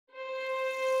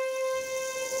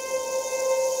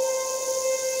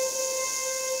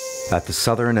At the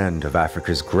southern end of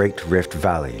Africa's Great Rift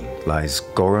Valley lies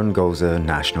Gorongosa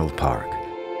National Park,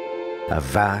 a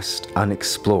vast,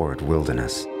 unexplored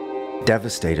wilderness,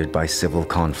 devastated by civil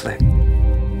conflict.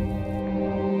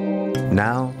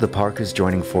 Now, the park is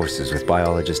joining forces with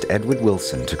biologist Edward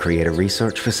Wilson to create a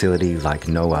research facility like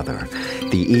no other,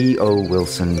 the E.O.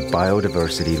 Wilson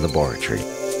Biodiversity Laboratory.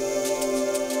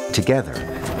 Together,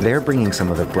 they're bringing some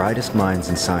of the brightest minds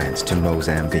in science to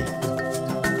Mozambique,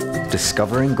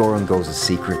 discovering Gorongosa's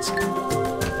secrets,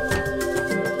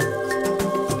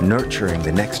 nurturing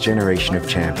the next generation of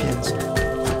champions,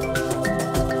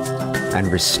 and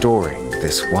restoring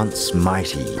this once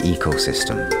mighty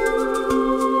ecosystem.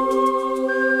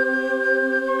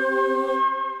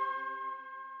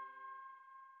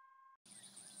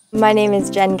 My name is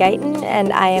Jen Guyton,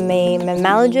 and I am a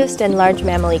mammalogist and large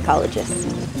mammal ecologist.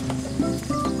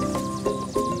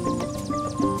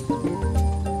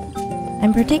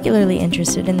 I'm particularly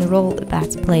interested in the role that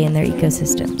bats play in their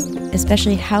ecosystems,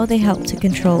 especially how they help to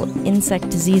control insect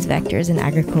disease vectors and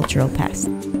agricultural pests.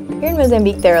 Here in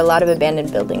Mozambique, there are a lot of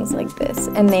abandoned buildings like this,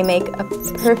 and they make a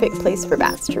perfect place for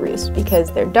bats to roost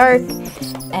because they're dark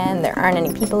and there aren't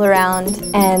any people around,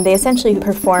 and they essentially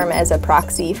perform as a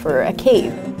proxy for a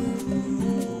cave.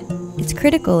 It's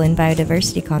critical in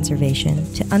biodiversity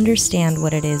conservation to understand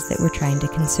what it is that we're trying to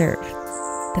conserve.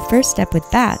 The first step with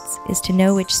bats is to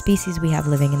know which species we have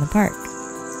living in the park.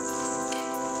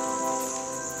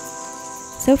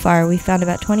 So far, we've found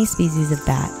about 20 species of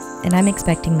bat, and I'm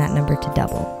expecting that number to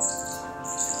double.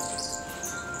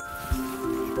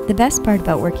 The best part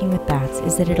about working with bats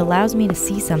is that it allows me to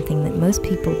see something that most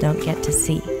people don't get to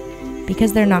see.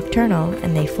 Because they're nocturnal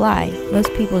and they fly, most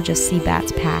people just see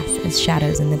bats pass as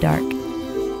shadows in the dark.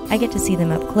 I get to see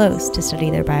them up close to study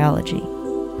their biology.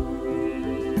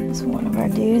 This is one of our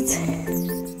dudes.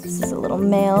 This is a little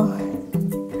male.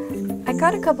 I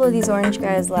got a couple of these orange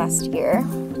guys last year,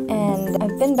 and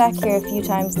I've been back here a few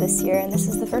times this year, and this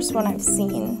is the first one I've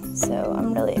seen, so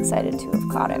I'm really excited to have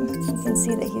caught him. You can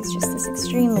see that he's just this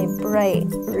extremely bright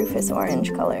rufous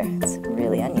orange color. It's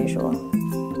really unusual.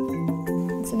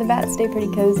 So the bats stay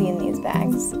pretty cozy in these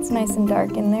bags. It's nice and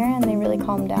dark in there, and they really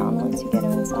calm down once you get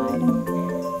them inside, and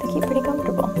they keep pretty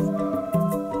comfortable.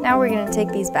 Now we're going to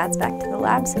take these bats back to the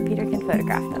lab so Peter can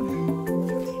photograph them.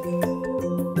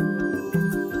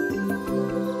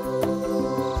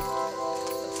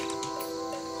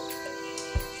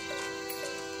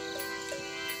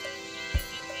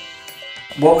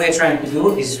 What we're trying to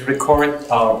do is record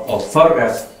or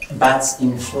photograph bats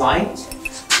in flight.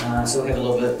 So we have a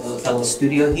little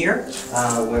studio here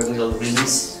where we'll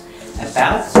release a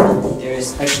bat. There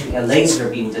is actually a laser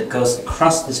beam that goes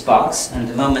across this box, and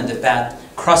the moment the bat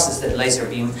crosses that laser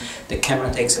beam, the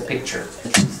camera takes a picture.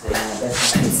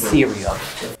 That's the theory of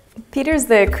it. Peter's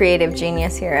the creative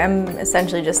genius here. I'm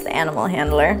essentially just the animal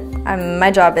handler.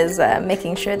 My job is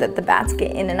making sure that the bats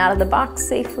get in and out of the box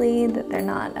safely, that they're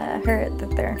not hurt,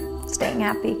 that they're staying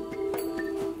happy.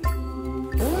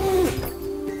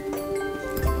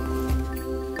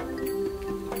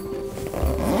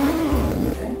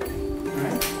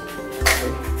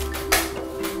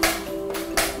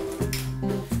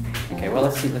 Okay, well,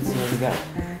 let's see what we got.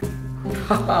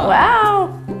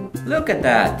 Wow! Look at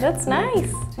that! That's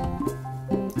nice.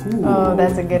 Ooh, oh,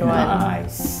 that's a good one.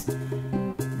 Nice.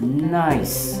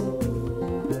 Nice.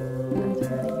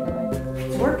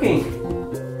 It's working.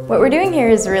 What we're doing here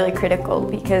is really critical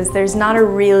because there's not a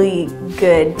really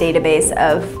good database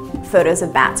of photos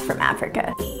of bats from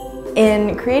Africa.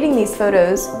 In creating these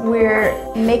photos, we're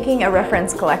making a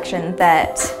reference collection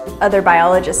that other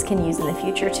biologists can use in the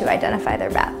future to identify their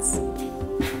bats.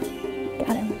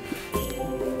 Got him.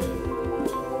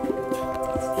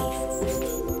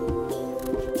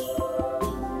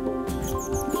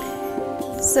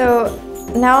 So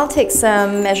now I'll take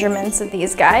some measurements of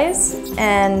these guys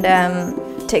and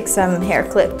take some hair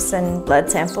clips and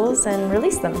blood samples and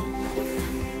release them.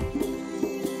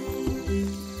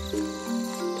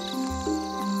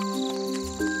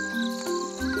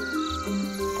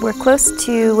 We're close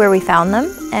to where we found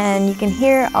them, and you can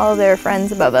hear all their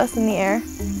friends above us in the air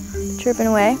chirping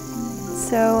away.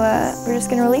 So we're just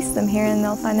going to release them here and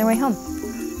they'll find their way home.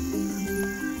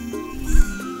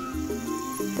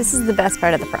 This is the best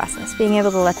part of the process. Being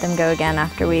able to let them go again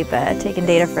after we've taken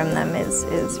data from them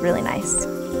is really nice.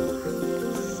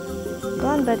 Go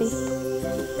on, buddy.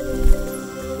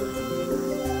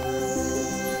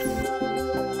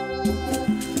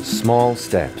 Small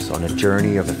steps on a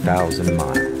journey of 1,000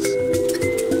 miles.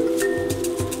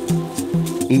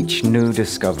 Each new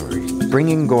discovery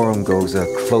bringing Gorongosa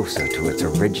closer to its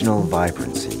original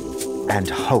vibrancy and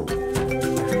hope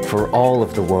for all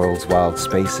of the world's wild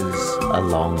spaces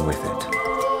along with it.